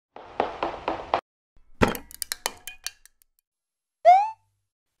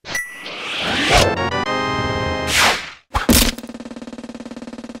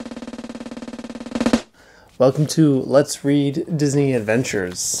Welcome to Let's Read Disney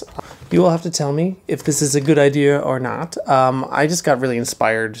Adventures. You will have to tell me if this is a good idea or not. I just got really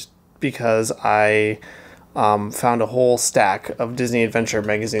inspired because I found a whole stack of Disney Adventure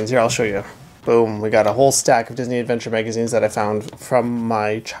magazines. Here, I'll show you. Boom, we got a whole stack of Disney Adventure magazines that I found from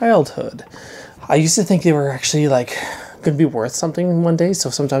my childhood. I used to think they were actually like going to be worth something one day, so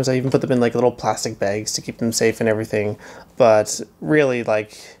sometimes I even put them in like little plastic bags to keep them safe and everything. But really,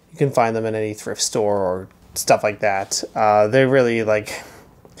 like, you can find them in any thrift store or stuff like that. They're really like,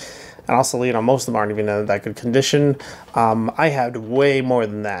 and also, you know, most of them aren't even in that good condition. I had way more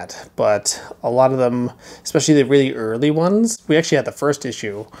than that, but a lot of them, especially the really early ones, we actually had the first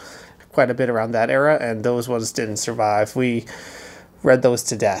issue quite a bit around that era, and those ones didn't survive. We read those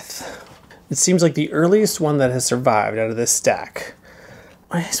to death. It seems like the earliest one that has survived out of this stack,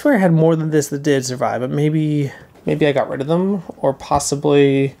 I swear I had more than this that did survive, but maybe I got rid of them, or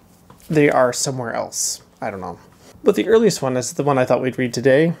possibly they are somewhere else. I don't know. But the earliest one is the one I thought we'd read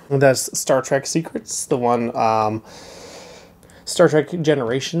today. That's Star Trek Secrets, the one Star Trek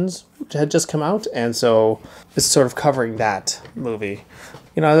Generations had just come out, and so it's sort of covering that movie.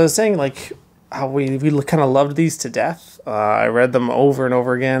 You know, I was saying, like, how we kind of loved these to death. I read them over and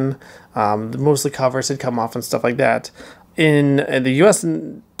over again. Mostly covers had come off and stuff like that. In the US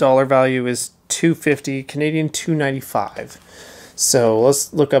dollar value is $2.50, Canadian $2.95. So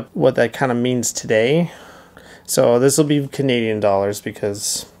let's look up what that kind of means today. So this will be Canadian dollars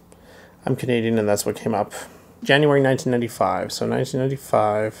because I'm Canadian and that's what came up. January 1995. So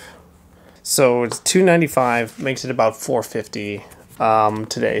 1995. So it's $2.95, makes it about $4.50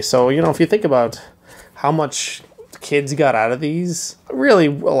 today. So, you know, if you think about how much kids got out of these, really a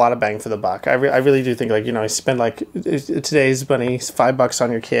lot of bang for the buck. I really do think, like, you know, I spend like today's money, $5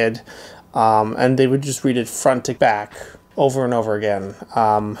 on your kid, and they would just read it front to back over and over again.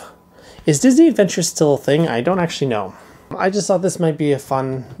 Is Disney Adventure still a thing? I don't actually know. I just thought this might be a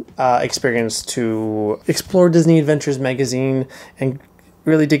fun experience to explore Disney Adventures magazine and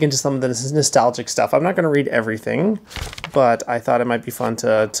really dig into some of the nostalgic stuff. I'm not going to read everything, but I thought it might be fun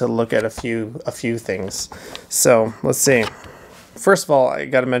to look at a few things. So let's see. First of all, I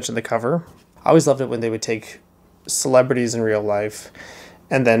got to mention the cover. I always loved it when they would take celebrities in real life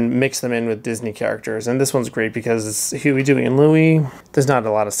and then mix them in with Disney characters. And this one's great because it's Huey, Dewey, and Louie. There's not a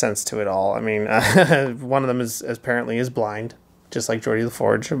lot of sense to it all. I mean, one of them is apparently blind, just like Geordie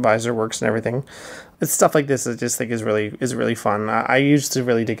LaForge. Visor works and everything. It's stuff like this I just think is really fun. I used to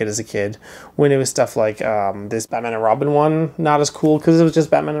really dig it as a kid when it was stuff like this Batman and Robin one. Not as cool because it was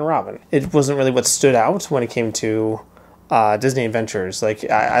just Batman and Robin. It wasn't really what stood out when it came to Disney Adventures. Like,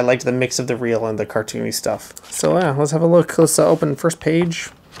 I liked the mix of the real and the cartoony stuff. So yeah, let's have a look. Let's open first page.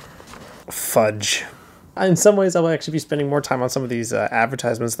 Fudge. In some ways, I'll actually be spending more time on some of these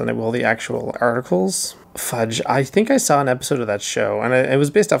advertisements than I will the actual articles. Fudge. I think I saw an episode of that show, and it was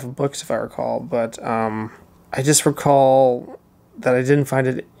based off of books, if I recall, but I just recall that I didn't find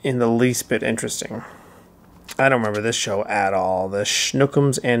it in the least bit interesting. I don't remember this show at all. The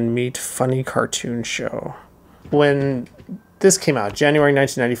Schnookums and Meat Funny Cartoon Show. When this came out, January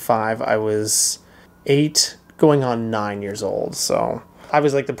 1995, I was 8, going on 9 years old, so I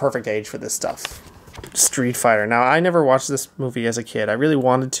was like the perfect age for this stuff. Street Fighter. Now, I never watched this movie as a kid. I really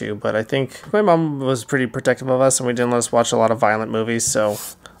wanted to, but I think my mom was pretty protective of us and we didn't let us watch a lot of violent movies, so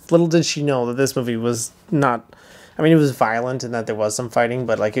little did she know that this movie was not... I mean, it was violent and that there was some fighting,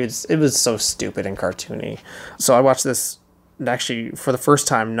 but like it was so stupid and cartoony. So I watched this actually for the first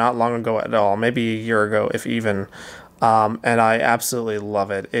time not long ago at all, maybe a year ago, if even, and I absolutely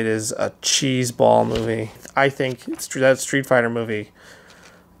love it. It is a cheeseball movie. I think that Street Fighter movie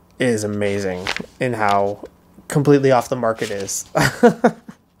is amazing in how completely off the mark it is.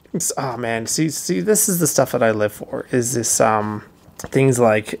 Oh man, see, this is the stuff that I live for, is this things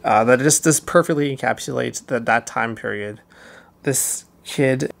like that just this perfectly encapsulates that time period. This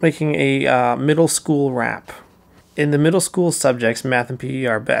kid making a middle school rap. In the middle school subjects, math and PE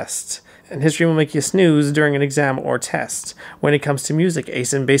are best, and history will make you snooze during an exam or test. When it comes to music,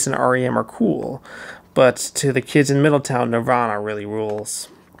 Ace and Bass and REM are cool, but to the kids in Middletown, Nirvana really rules.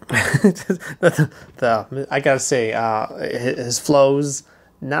 I gotta say, his flows,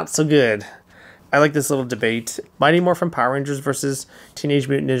 not so good. I like this little debate. Mighty Morphin Power Rangers versus Teenage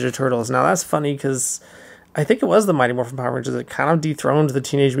Mutant Ninja Turtles. Now that's funny because I think it was the Mighty Morphin Power Rangers that kind of dethroned the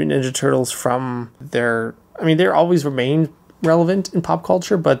Teenage Mutant Ninja Turtles from their... I mean, they always remained relevant in pop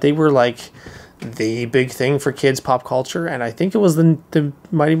culture, but they were like the big thing for kids pop culture, and I think it was the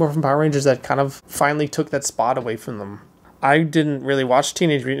Mighty Morphin Power Rangers that kind of finally took that spot away from them. I didn't really watch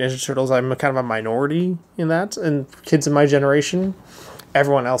Teenage Mutant Ninja Turtles. I'm kind of a minority in that, and kids in my generation.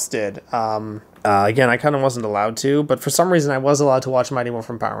 Everyone else did. Again, I kind of wasn't allowed to, but for some reason I was allowed to watch Mighty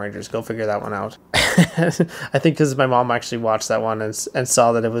Morphin Power Rangers. Go figure that one out. I think because my mom actually watched that one and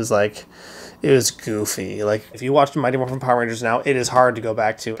saw that it was like, it was goofy. Like, if you watch Mighty Morphin Power Rangers now, it is hard to go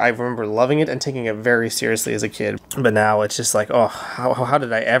back to. I remember loving it and taking it very seriously as a kid. But now it's just like, oh, how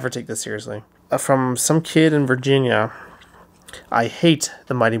did I ever take this seriously? From some kid in Virginia, I hate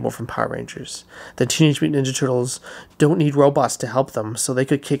the Mighty Morphin Power Rangers. The Teenage Mutant Ninja Turtles don't need robots to help them, so they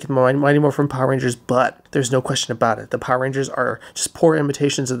could kick the Mighty Morphin Power Rangers' butt. There's no question about it. The Power Rangers are just poor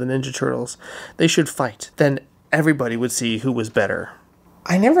imitations of the Ninja Turtles. They should fight. Then everybody would see who was better.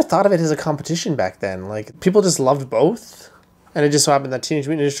 I never thought of it as a competition back then. Like, people just loved both. And it just so happened that Teenage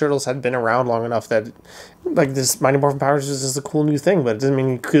Mutant Ninja Turtles had been around long enough that, like, this Mighty Morphin Power Rangers is just a cool new thing, but it doesn't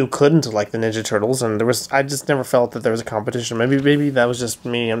mean you couldn't like the Ninja Turtles. And I just never felt that there was a competition. Maybe that was just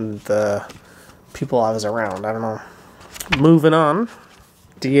me and the people I was around. I don't know. Moving on.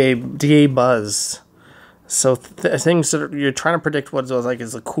 DA Buzz. So things that you're trying to predict what was like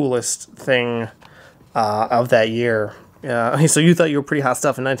is the coolest thing of that year. So you thought you were pretty hot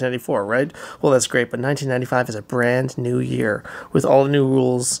stuff in 1994, right? Well, that's great, but 1995 is a brand new year with all the new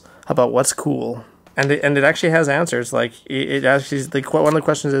rules about what's cool. And it actually has answers. Like, it actually, like, one of the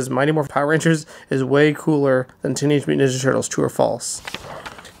questions is, Mighty Morphin Power Rangers is way cooler than Teenage Mutant Ninja Turtles, true or false?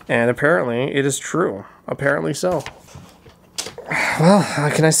 And apparently it is true. Apparently so. Well,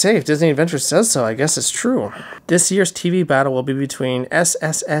 how can I say? If Disney Adventures says so, I guess it's true. This year's TV battle will be between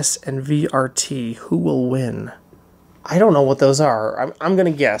SSS and VRT. Who will win? I don't know what those are. I'm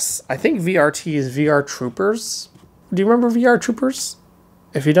going to guess. I think VRT is VR Troopers. Do you remember VR Troopers?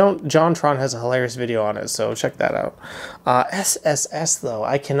 If you don't, JonTron has a hilarious video on it, so check that out. SSS, though,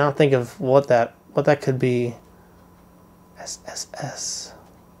 I cannot think of what that could be. SSS.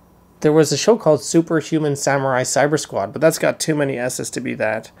 There was a show called Superhuman Samurai Cyber Squad, but that's got too many S's to be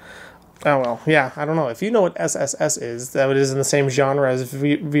that. Oh, well, yeah, I don't know. If you know what SSS is, that it is in the same genre as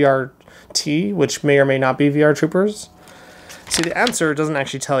VRT, which may or may not be VR Troopers. See, the answer doesn't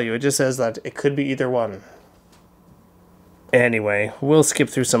actually tell you. It just says that it could be either one. Anyway, we'll skip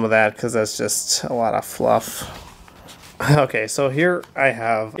through some of that because that's just a lot of fluff. Okay, so here I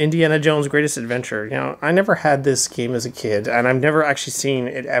have Indiana Jones' Greatest Adventure. You know, I never had this game as a kid, and I've never actually seen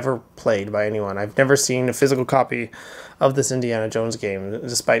it ever played by anyone. I've never seen a physical copy of this Indiana Jones game,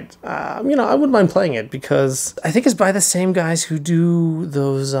 despite, you know, I wouldn't mind playing it because I think it's by the same guys who do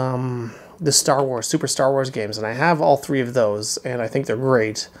those, the Super Star Wars games, and I have all three of those, and I think they're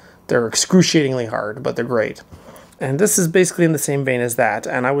great. They're excruciatingly hard, but they're great. And this is basically in the same vein as that,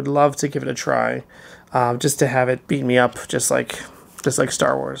 and I would love to give it a try. Just to have it beat me up, just like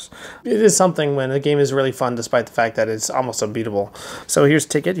Star Wars. It is something when a game is really fun, despite the fact that it's almost unbeatable. So here's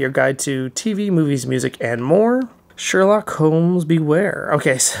Ticket, your guide to TV, movies, music, and more. Sherlock Holmes Beware.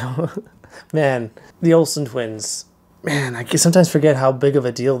 Okay, so, man, the Olsen twins. Man, I sometimes forget how big of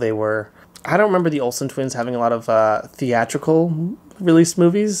a deal they were. I don't remember the Olsen twins having a lot of theatrical released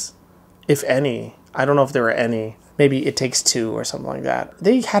movies, if any. I don't know if there were any. Maybe It Takes Two or something like that.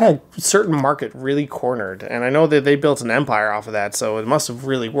 They had a certain market really cornered, and I know that they built an empire off of that, so it must have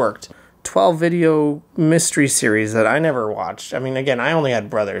really worked. 12-video mystery series that I never watched. I mean, again, I only had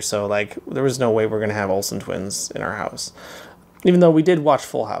brothers, so, like, there was no way we're going to have Olsen twins in our house. Even though we did watch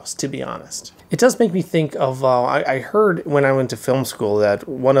Full House, to be honest. It does make me think of, I heard when I went to film school that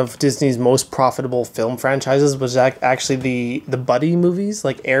one of Disney's most profitable film franchises was actually the Buddy movies,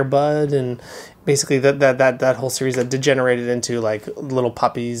 like Air Bud, and basically that whole series that degenerated into like little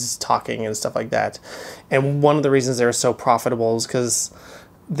puppies talking and stuff like that. And one of the reasons they were so profitable is because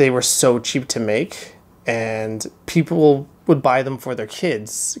they were so cheap to make, and people would buy them for their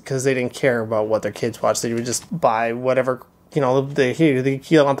kids because they didn't care about what their kids watched. They would just buy whatever. You know,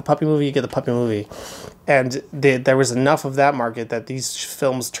 you want the puppy movie, you get the puppy movie. And there was enough of that market that these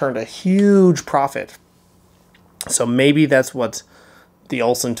films turned a huge profit. So maybe that's what the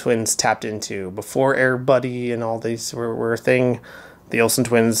Olsen twins tapped into. Before Air Buddy and all these were a thing, the Olsen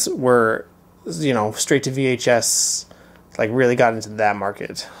twins were, you know, straight to VHS, like really got into that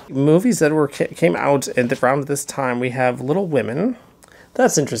market. Movies that came out around this time, we have Little Women.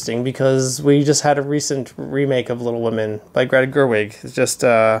 That's interesting because we just had a recent remake of Little Women by Greta Gerwig. It's just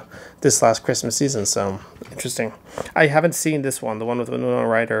this last Christmas season, so interesting. I haven't seen this one, the one with Winona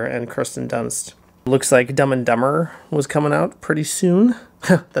Ryder and Kirsten Dunst. Looks like Dumb and Dumber was coming out pretty soon.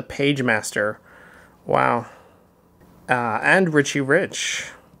 The Page Master. Wow. And Richie Rich.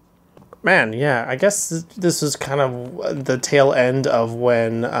 Man, yeah, I guess this was kind of the tail end of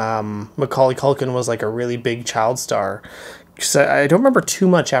when Macaulay Culkin was like a really big child star. I don't remember too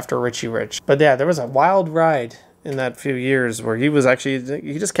much after Richie Rich. But yeah, there was a wild ride in that few years where he was actually,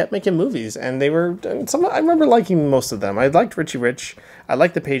 he just kept making movies, and they were, and some, I remember liking most of them. I liked Richie Rich. I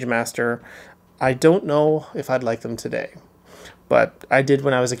liked The Page Master. I don't know if I'd like them today, but I did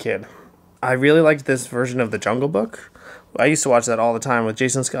when I was a kid. I really liked this version of The Jungle Book. I used to watch that all the time with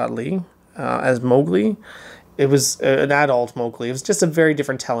Jason Scott Lee as Mowgli. It was an adult Mowgli. It was just a very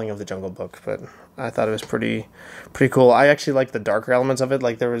different telling of The Jungle Book, but I thought it was pretty cool. I actually liked the darker elements of it.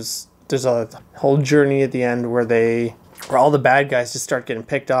 Like there's a whole journey at the end where all the bad guys just start getting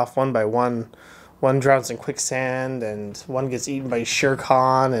picked off one by one. One drowns in quicksand, and one gets eaten by Shere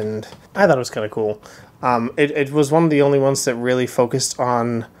Khan, and I thought it was kind of cool. It was one of the only ones that really focused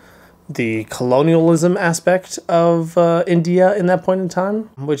on the colonialism aspect of India in that point in time,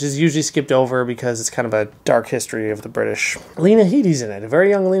 which is usually skipped over because it's kind of a dark history of the British. Lena Headey's in it, a very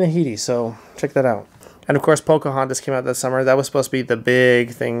young Lena Headey, so check that out. And of course, Pocahontas came out this summer. That was supposed to be the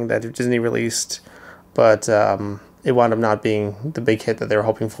big thing that Disney released, but it wound up not being the big hit that they were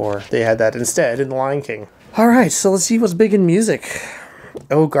hoping for. They had that instead in The Lion King. All right, so let's see what's big in music.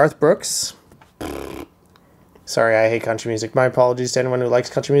 Oh, Garth Brooks. Sorry, I hate country music. My apologies to anyone who likes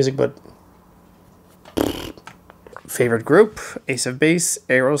country music, but... Favorite group? Ace of Base,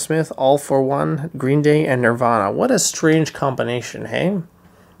 Aerosmith, All For One, Green Day, and Nirvana. What a strange combination, hey?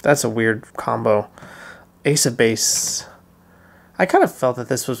 That's a weird combo. Ace of Base. I kind of felt that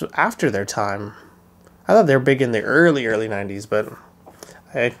this was after their time. I thought they were big in the early 90s, but...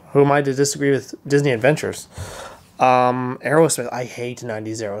 Hey, who am I to disagree with Disney Adventures? Aerosmith. I hate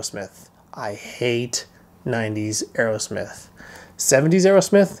 90s Aerosmith. I hate 90s Aerosmith. 70s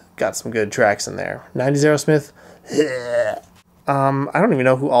Aerosmith got some good tracks in there. 90s Aerosmith, I don't even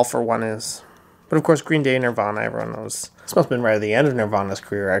know who All For One is. But of course, Green Day and Nirvana, everyone knows. This must have been right at the end of Nirvana's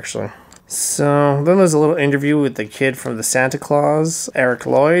career, actually. So then there's a little interview with the kid from the Santa Claus, Eric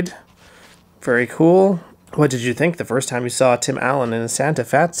Lloyd. Very cool. What did you think the first time you saw Tim Allen in a Santa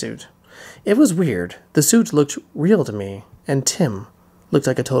fat suit? It was weird. The suit looked real to me, and Tim looked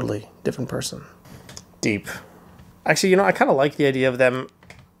like a totally different person. Deep. Actually, I kind of like the idea of them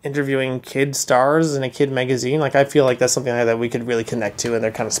interviewing kid stars in a kid magazine. Like, I feel like that's something that we could really connect to, and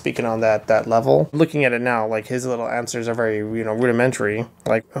they're kind of speaking on that level. Looking at it now, like, his little answers are very, rudimentary.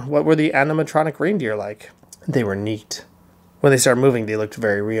 Like, what were the animatronic reindeer like? They were neat. When they started moving, they looked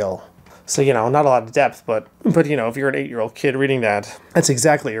very real. So, not a lot of depth, but if you're an 8-year-old kid reading that, that's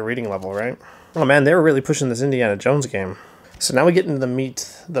exactly your reading level, right? Oh man, they were really pushing this Indiana Jones game. So now we get into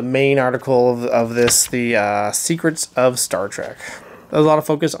the main article of this, the Secrets of Star Trek. There's a lot of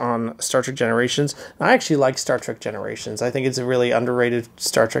focus on Star Trek Generations. I actually like Star Trek Generations. I think it's a really underrated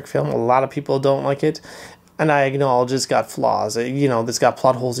Star Trek film. A lot of people don't like it. And I acknowledge it's got flaws. It's got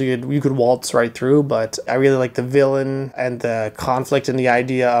plot holes you could waltz right through, but I really like the villain and the conflict and the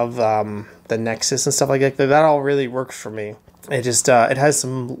idea of the Nexus and stuff like that. That all really works for me. It just, it has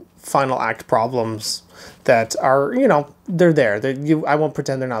some final act problems that are, they're there. I won't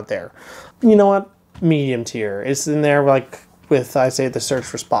pretend they're not there. You know what? Medium tier. It's in there like with, I say, The Search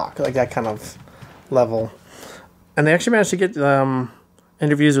for Spock, like that kind of level. And they actually managed to get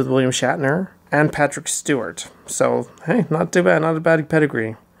interviews with William Shatner and Patrick Stewart. So, hey, not too bad. Not a bad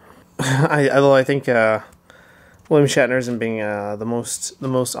pedigree. Although I think William Shatner isn't being the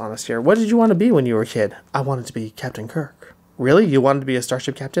most honest here. What did you want to be when you were a kid? I wanted to be Captain Kirk. Really? You wanted to be a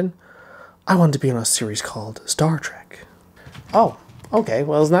starship captain? I wanted to be on a series called Star Trek. Oh, okay.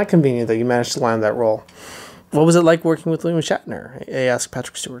 Well, it's not convenient that you managed to land that role. What was it like working with William Shatner? I asked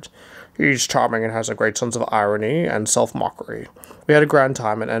Patrick Stewart. He's charming and has a great sense of irony and self-mockery. We had a grand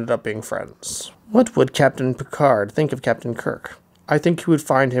time and ended up being friends. What would Captain Picard think of Captain Kirk? I think he would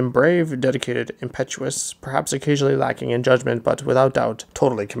find him brave, dedicated, impetuous, perhaps occasionally lacking in judgment, but without doubt,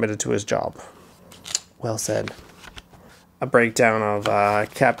 totally committed to his job. Well said. A breakdown of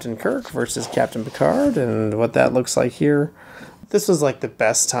Captain Kirk versus Captain Picard and what that looks like here. This was like the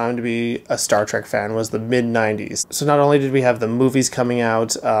best time to be a Star Trek fan, was the mid-90s. So not only did we have the movies coming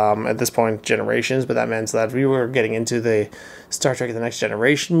out, at this point, Generations, but that meant that we were getting into the Star Trek The Next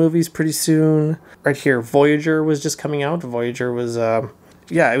Generation movies pretty soon. Right here, Voyager was just coming out. Voyager was, it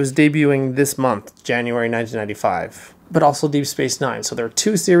was debuting this month, January 1995. But also Deep Space Nine. So there are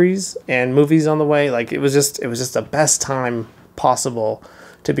 2 series and movies on the way. Like, it was just the best time possible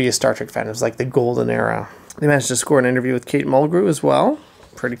to be a Star Trek fan. It was like the golden era. They managed to score an interview with Kate Mulgrew as well.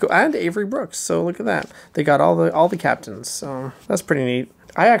 Pretty cool. And Avery Brooks. So look at that. They got all the captains. So that's pretty neat.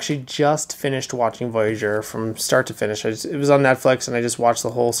 I actually just finished watching Voyager from start to finish. It was on Netflix and I just watched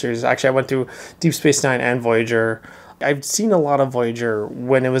the whole series. Actually, I went through Deep Space Nine and Voyager I've seen a lot of Voyager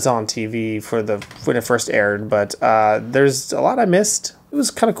when it was on TV when it first aired, but there's a lot I missed. It was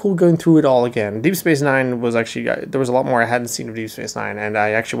kind of cool going through it all again. Deep Space Nine was actually, there was a lot more I hadn't seen of Deep Space Nine, and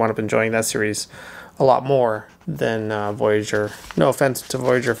I actually wound up enjoying that series a lot more than Voyager. No offense to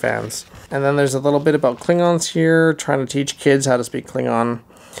Voyager fans. And then there's a little bit about Klingons here, trying to teach kids how to speak Klingon,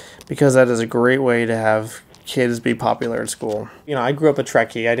 because that is a great way to have kids be popular at school. You know, I grew up a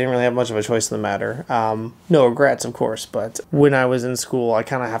Trekkie. I didn't really have much of a choice in the matter. No regrets, of course, but when I was in school, I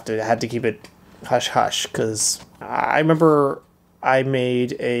kind of had to keep it hush-hush, because I remember I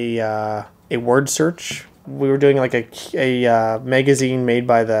made a word search. We were doing like a magazine made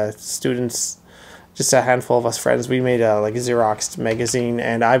by the students, just a handful of us friends. We made a like Xeroxed magazine,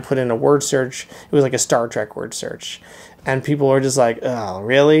 and I put in a word search. It was like a Star Trek word search, and people were just like, "Oh,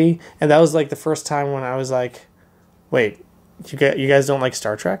 really?" And that was like the first time when I was like, "Wait, you guys don't like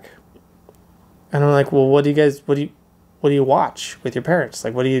Star Trek?" And I'm like, "Well, what do you watch with your parents?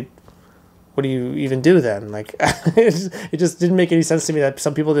 Like, what do you even do then?" Like, it just didn't make any sense to me that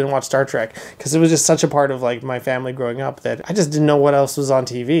some people didn't watch Star Trek, because it was just such a part of like my family growing up that I just didn't know what else was on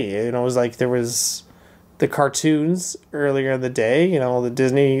TV. You know, it was like there was the cartoons earlier in the day, you know, the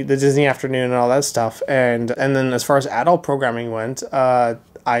Disney afternoon and all that stuff, and then as far as adult programming went,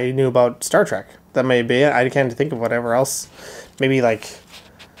 I knew about Star Trek. That may be it. I can't think of whatever else. Maybe like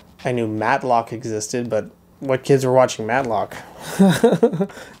I knew Matlock existed, but what kids were watching Matlock?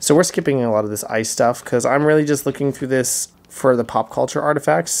 So we're skipping a lot of this ice stuff because I'm really just looking through this for the pop culture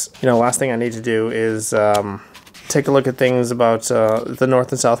artifacts. You know, last thing I need to do is take a look at things about the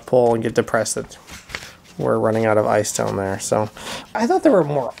North and South Pole and get depressed that we're running out of ice down there. So I thought there were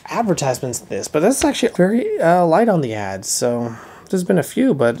more advertisements than this, but that's actually very light on the ads. So there's been a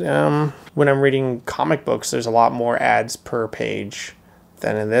few, but when I'm reading comic books, there's a lot more ads per page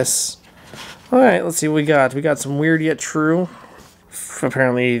than in this. All right, let's see what we got. We got some Weird Yet True.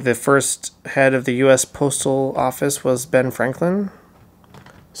 Apparently, the first head of the U.S. Postal Office was Ben Franklin.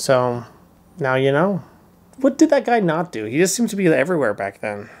 So, now you know. What did that guy not do? He just seemed to be everywhere back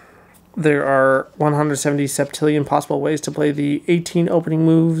then. There are 170 septillion possible ways to play the 18 opening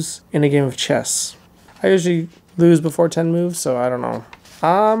moves in a game of chess. I usually lose before 10 moves, so I don't know.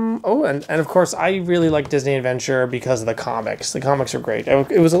 Oh, and of course, I really like Disney Adventure because of the comics. The comics are great.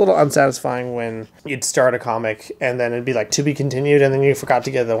 It was a little unsatisfying when you'd start a comic and then it'd be like to be continued and then you forgot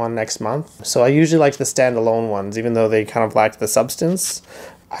to get the one next month. So I usually like the standalone ones, even though they kind of lacked the substance.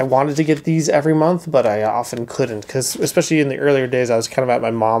 I wanted to get these every month, but I often couldn't, because especially in the earlier days, I was kind of at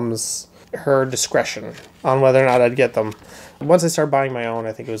my mom's, her discretion on whether or not I'd get them. Once I started buying my own,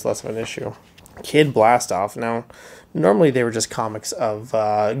 I think it was less of an issue. Kid Blast Off. Now, normally they were just comics of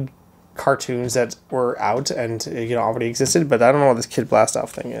cartoons that were out and already existed, but I don't know what this Kid Blast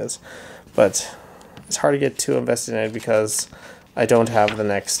Off thing is. But it's hard to get too invested in it because I don't have the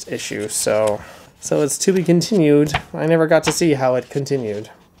next issue. So it's to be continued. I never got to see how it continued.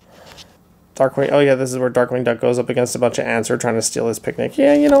 Darkwing. Oh yeah, this is where Darkwing Duck goes up against a bunch of ants who are trying to steal his picnic.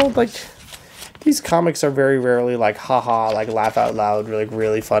 Yeah, like these comics are very rarely like haha, like laugh out loud,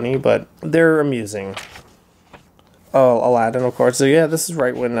 really funny, but they're amusing. Oh, Aladdin, of course. So yeah, this is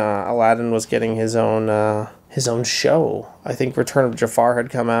right when Aladdin was getting his own show. I think Return of Jafar had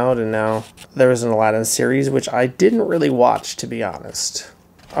come out, and now there was an Aladdin series, which I didn't really watch, to be honest.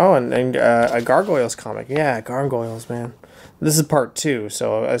 Oh, and a Gargoyles comic. Yeah, Gargoyles, man. This is part 2,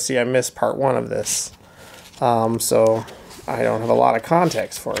 so I missed part 1 of this. So I don't have a lot of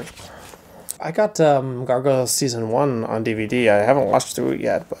context for it. I got Gargoyles Season 1 on DVD. I haven't watched through it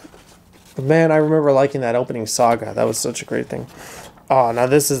yet, but man, I remember liking that opening saga. That was such a great thing. Oh, now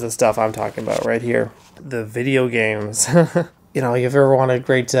this is the stuff I'm talking about right here. The video games. If you ever want a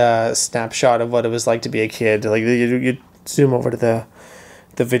great snapshot of what it was like to be a kid, like you zoom over to the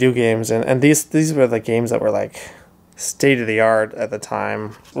video games, and these were the games that were like state of the art at the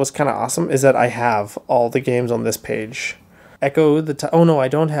time. What's kind of awesome is that I have all the games on this page. Oh no, I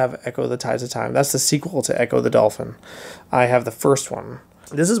don't have Echo the Tides of Time. That's the sequel to Echo the Dolphin. I have the first one.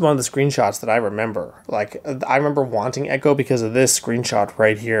 This is one of the screenshots that I remember. Like, I remember wanting Echo because of this screenshot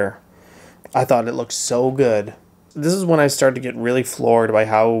right here. I thought it looked so good. This is when I started to get really floored by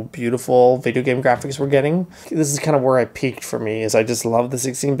how beautiful video game graphics were getting. This is kind of where I peaked for me, is I just love the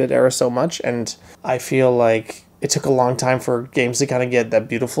 16-bit era so much, and I feel like it took a long time for games to kind of get that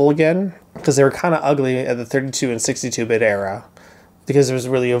beautiful again, because they were kind of ugly at the 32 and 62-bit era, because it was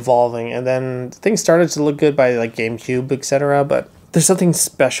really evolving, and then things started to look good by like GameCube, etc., but there's something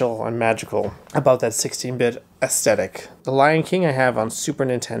special and magical about that 16-bit aesthetic. The Lion King I have on Super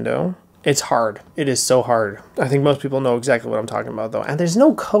Nintendo. It's hard. It is so hard. I think most people know exactly what I'm talking about, though. And there's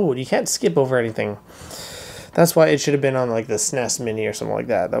no code. You can't skip over anything. That's why it should have been on like the SNES Mini or something like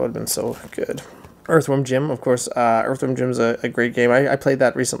that. That would have been so good. Earthworm Jim, of course. Earthworm Jim's a great game. I played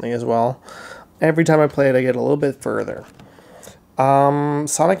that recently as well. Every time I play it, I get a little bit further.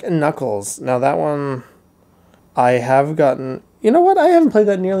 Sonic and Knuckles. Now that one, I have gotten... You know what? I haven't played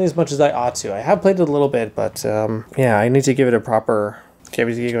that nearly as much as I ought to. I have played it a little bit, but yeah, I need to give it a proper... Give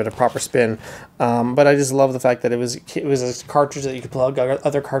it a proper spin. But I just love the fact that it was a cartridge that you could plug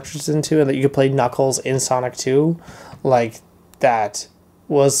other cartridges into, and that you could play Knuckles in Sonic 2. Like, that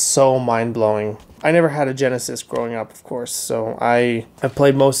was so mind-blowing. I never had a Genesis growing up, of course, so I have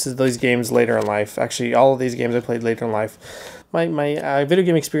played most of these games later in life. Actually, all of these games I played later in life. My video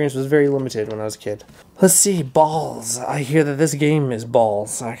game experience was very limited when I was a kid. Let's see, balls. I hear that this game is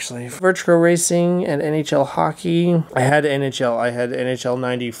balls, actually. Virtual Racing and NHL Hockey. I had NHL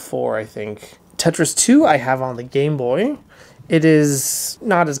 94, I think. Tetris 2 I have on the Game Boy. It is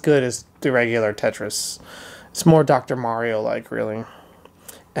not as good as the regular Tetris. It's more Dr. Mario-like, really.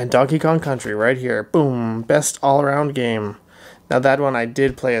 And Donkey Kong Country right here. Boom. Best all-around game. Now that one I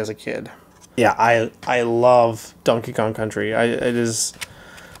did play as a kid. Yeah, I love Donkey Kong Country. It is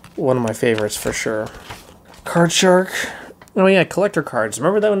one of my favorites for sure. Card Shark. Oh yeah, collector cards.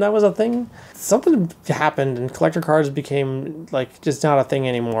 Remember that when that was a thing? Something happened and collector cards became like just not a thing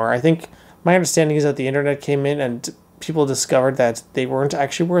anymore. I think my understanding is that the internet came in and people discovered that they weren't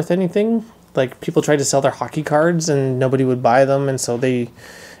actually worth anything. Like, people tried to sell their hockey cards and nobody would buy them, and so it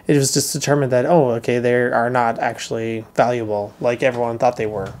was just determined that, oh, okay, they are not actually valuable like everyone thought they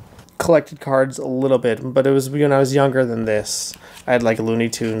were. Collected cards a little bit, but it was when I was younger than this. I had like Looney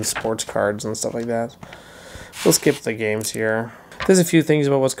Tunes sports cards and stuff like that. We'll skip the games here. There's a few things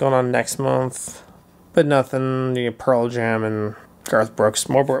about what's going on next month, but nothing. You get Pearl Jam and Garth Brooks.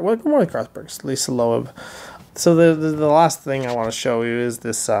 More like Garth Brooks, Lisa Loeb. So the last thing I want to show you is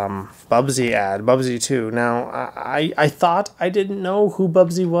this Bubsy ad, Bubsy 2. Now, I thought I didn't know who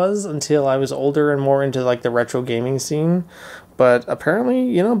Bubsy was until I was older and more into like the retro gaming scene. But apparently,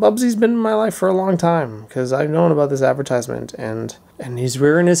 you know, Bubsy's been in my life for a long time because I've known about this advertisement, and he's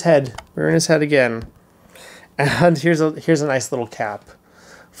rearing his head again. And here's a nice little cap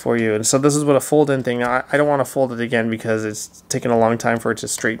for you. And so this is what a fold-in thing. I don't want to fold it again because it's taken a long time for it to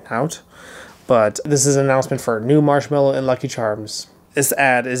straighten out. But this is an announcement for new Marshmallow and Lucky Charms. This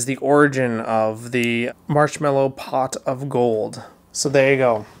ad is the origin of the Marshmallow Pot of Gold. So there you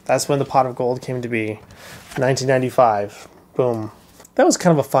go. That's when the Pot of Gold came to be. 1995. Boom. That was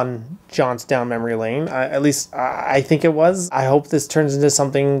kind of a fun jaunt down memory lane. At least I think it was. I hope this turns into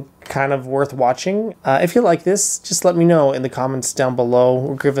something kind of worth watching. If you like this, just let me know in the comments down below.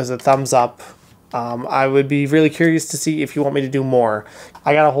 Or give us a thumbs up. I would be really curious to see if you want me to do more.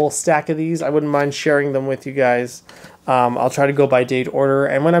 I got a whole stack of these. I wouldn't mind sharing them with you guys. I'll try to go by date order,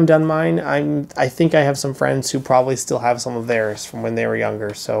 and when I'm done mine, I think I have some friends who probably still have some of theirs from when they were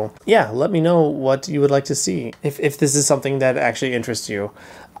younger. So yeah, let me know what you would like to see if this is something that actually interests you.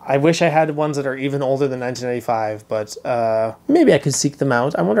 I wish I had ones that are even older than 1995, but maybe I could seek them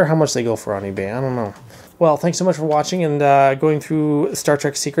out. I wonder how much they go for on eBay. I don't know. Well, thanks so much for watching and going through Star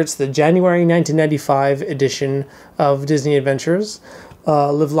Trek Secrets, the January 1995 edition of Disney Adventures.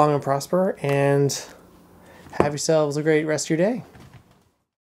 Live long and prosper, and have yourselves a great rest of your day.